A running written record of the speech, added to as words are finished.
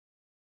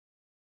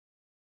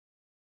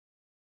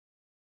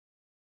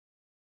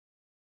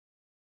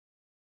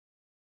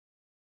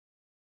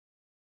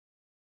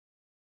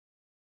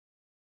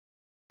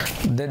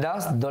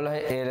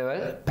2012 A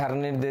level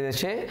පැරණි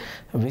නිර්දේශයේ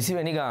 20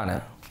 වෙනි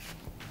ගාන.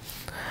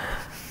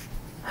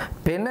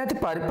 පෙන්න ඇති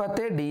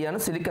පරිපථයේ D යන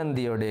සිලිකන්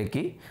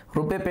දියෝඩයකි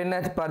රුපේ පෙන්න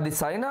ඇති පරිදි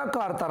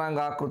සයිනාකාර තරංග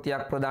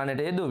ආකෘතියක්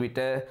ප්‍රදානයට යෙදුව විට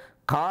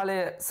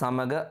කාලය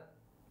සමග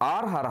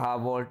R හරහා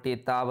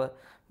වෝල්ටීයතාව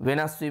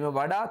වෙනස් වීම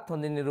වඩාත්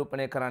හොඳින්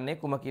නිරූපණය කරන්නේ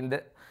කුමකින්ද?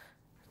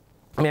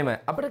 මෙම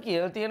අපිට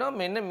කියලා තියෙනවා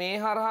මෙන්න මේ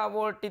හරහා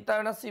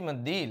වෝල්ටීයතාව වෙනස්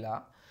වීම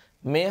දීලා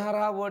මේ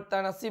හරහා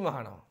වෝල්ටීයතාව වෙනස් වීම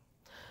අහනවා.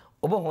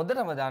 ඔබ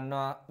හොඳටම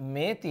දන්නවා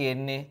මේ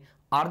තියෙන්නේ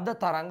අර්ධ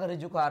තරංග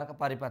ඍජුකාරක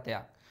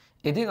පරිපථයක්.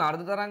 ඉතින්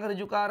අර්ධ තරංග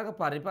ඍජුකාරක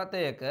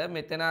පරිපථයක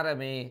මෙතන අර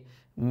මේ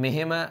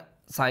මෙහෙම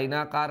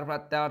සයිනාකාර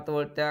ප්‍රත්‍යාවර්ත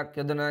වෝල්ටයක්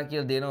යොදනවා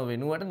කියලා දෙනව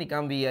වෙනුවට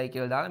නිකම් Vi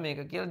කියලා දාලා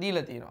මේක කියලා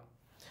දීලා තියෙනවා.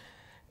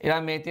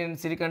 ඊළඟ මේ තියෙන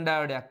සිලිකන්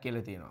ඩයෝඩයක්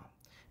කියලා තියෙනවා.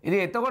 ඉතින්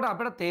එතකොට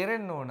අපිට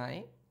තේරෙන්න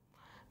ඕනයි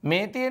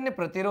මේ තියෙන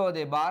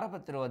ප්‍රතිරෝධය බාර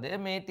ප්‍රතිරෝධය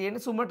මේ තියෙන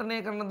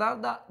සුමටනය කරන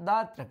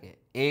දාත්‍රකය.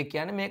 ඒ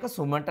කියන්නේ මේක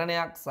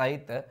සුමටනයක්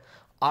සහිත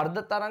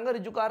අර්ධ තරංග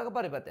ඍජුකාරක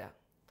පරිපථයක්.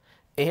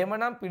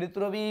 එහෙමනම්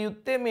පිළිතුර විය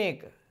යුත්තේ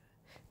මේක.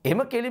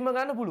 එහෙම කෙලිම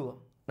ගන්න පුළුවන්.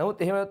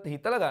 නමුත් එහෙම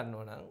හිතලා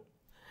ගන්නව නම්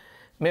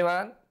මේ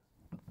බලන්න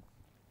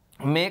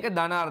මේක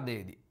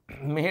ධනාර්ධයේදී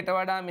මෙහෙට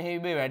වඩා මෙහි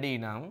ඉබේ වැඩි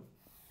නම්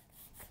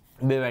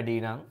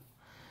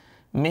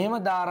මෙහෙම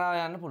ධාරාව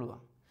යන්න පුළුවන්.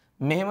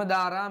 මෙහෙම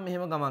ධාරාව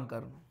මෙහෙම ගමන්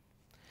කරනවා.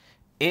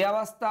 ඒ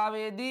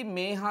අවස්ථාවේදී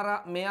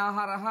මෙයා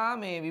හරහා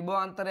මේ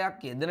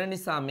විභවාන්තරයක් යෙදෙන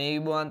නිසා මේ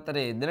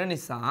විභවාන්තරය යෙදෙන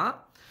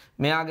නිසා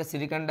මෙයාගේ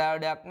සිලිකන්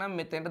ඩයෝඩයක් නම්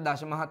මෙතෙන්ට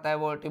 0.7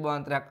 වෝල්ට්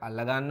විභවාන්තරයක් අල්ල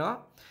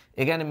ගන්නවා.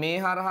 ඒ කියන්නේ මේ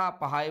හරහා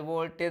 5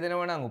 වෝල්ට්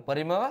යෙදෙනවා නම්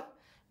උපරිමව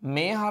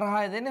මේ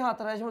හරහා දෙන්නේ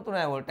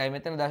 4.3 වෝල්ට්යි.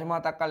 මෙතන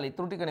 0.7ක් අල්ල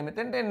ඉතුරු ටිකනේ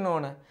මෙතෙන්ට එන්න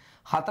ඕන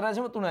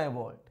 4.3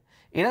 වෝල්ට්.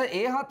 ඊළඟ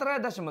ඒ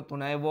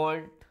 4.3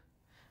 වෝල්ට්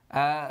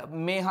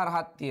මේ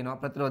හරහත් තියෙනවා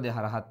ප්‍රතිරෝධය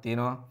හරහත්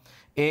තියෙනවා.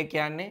 ඒ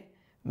කියන්නේ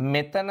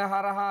මෙතන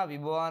හරහා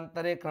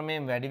විභවාන්තරයේ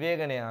ක්‍රමයෙන් වැඩි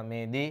වේගන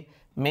යාමේදී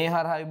මේ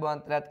හරහා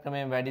විභවාන්තරයත්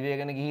ක්‍රමයෙන් වැඩි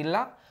වේගන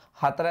ගිහිල්ලා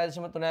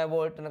 4.3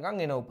 වෝල්ට්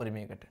වෙනකන් එන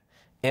උපරිමයකට.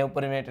 ඒ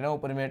උපරිමයට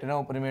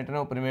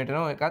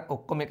එකත්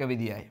ඔක්කොම එක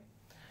විදියයි.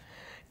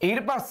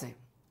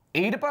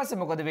 ඊට පස්සේ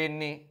මොකද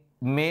වෙන්නේ?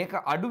 මේක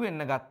අඩු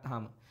වෙන්න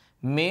ගත්තාම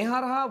මේ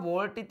හරහා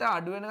වෝල්ටිත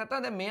අඩු වෙන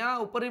ගත්තා දැන් මෙයා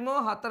උපරිමව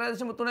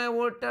 4.3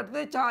 වෝල්ට්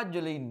යටතේ charge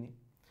වල ඉන්නේ.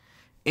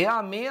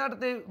 එයා මේ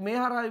යටතේ මේ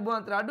හරහා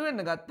විභවාන්තරය අඩු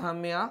වෙන්න ගත්තාම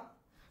මෙයා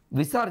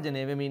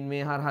විසර්ජනය වෙමින්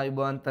මේ හරහා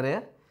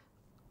විභවාන්තරය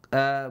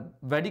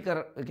වැඩි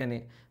කර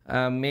කියන්නේ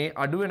මේ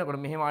අඩු වෙනකොට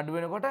මෙහෙම අඩු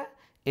වෙනකොට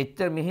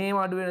එච්චර මෙහෙම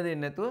අඩු වෙන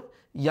දෙන්නේ නැතුව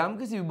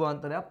යම්කිසි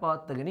විභවාන්තරයක්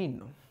පවත්වාගෙන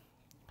ඉන්නවා.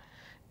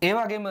 ඒ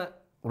වගේම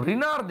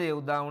ඍණාර්ධය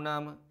උදා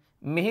වුණාම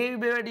මෙහි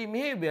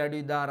විභව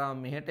වැඩි ධාරාව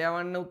මෙහෙට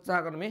යවන්න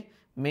උත්සාහ කරන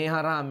මේ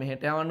හරහා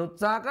මෙහෙට යවන්න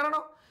උත්සාහ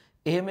කරනවා.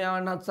 එහෙම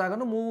යවන්න උත්සාහ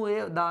කරන මූ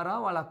ඒ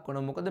ධාරාව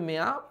වළක්වනවා. මොකද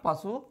මෙයා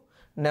පසු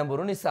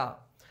නැඹුරු නිසා.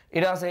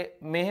 ඊට පස්සේ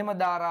මෙහෙම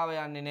ධාරාව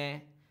යන්නේ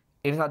නැහැ.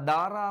 ඒ නිසා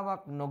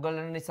ධාරාවක්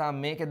නොගලන නිසා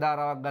මේකේ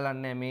ධාරාවක්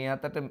ගලන්නේ මේ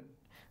අතට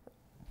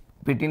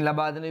පිටින්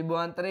ලබා දෙන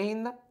විභවාන්තරයේ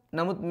හින්දා.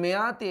 නමුත්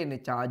මෙයා තියෙන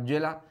charge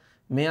වෙලා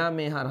මෙයා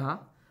මේ හරහා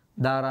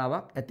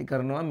ධාරාවක් ඇති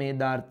කරනවා මේ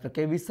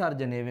ධාර්ත්‍රකයේ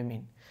විසර්ජනය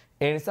වෙමින්.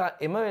 ඒ නිසා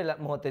එම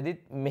මොහොතේදී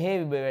මෙහි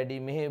විභව වැඩි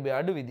මෙහි විභව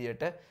අඩු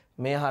විදියට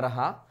මේ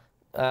හරහා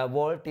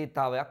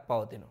වෝල්ටීයතාවයක්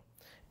පවතිනවා.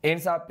 ඒ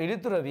නිසා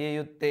පිළිතුර විය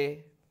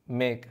යුත්තේ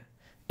මේක.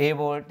 ඒ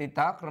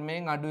වෝල්ටීයතා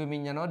ක්‍රමයෙන් අඩු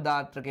වෙමින් යනවා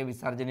ධාර්ත්‍රකයේ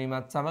විසර්ජනය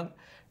වීමත් සමග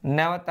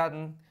නැවතත්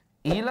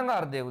ඊළඟ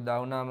අර්ධය උදා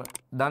වුණාම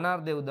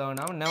ධනාර්ධය උදා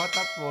වුණාම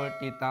නැවතත්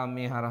වෝල්ටීයතාව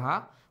මේ හරහා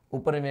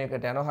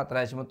උපරිමයකට යනවා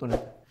 4.3.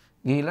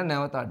 ගිහිලා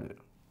නැවත අඩු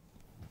වෙනවා.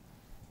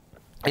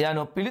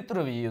 යන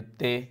පිළිතුර විය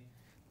යුත්තේ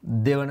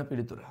දෙවන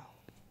පිළිතුර.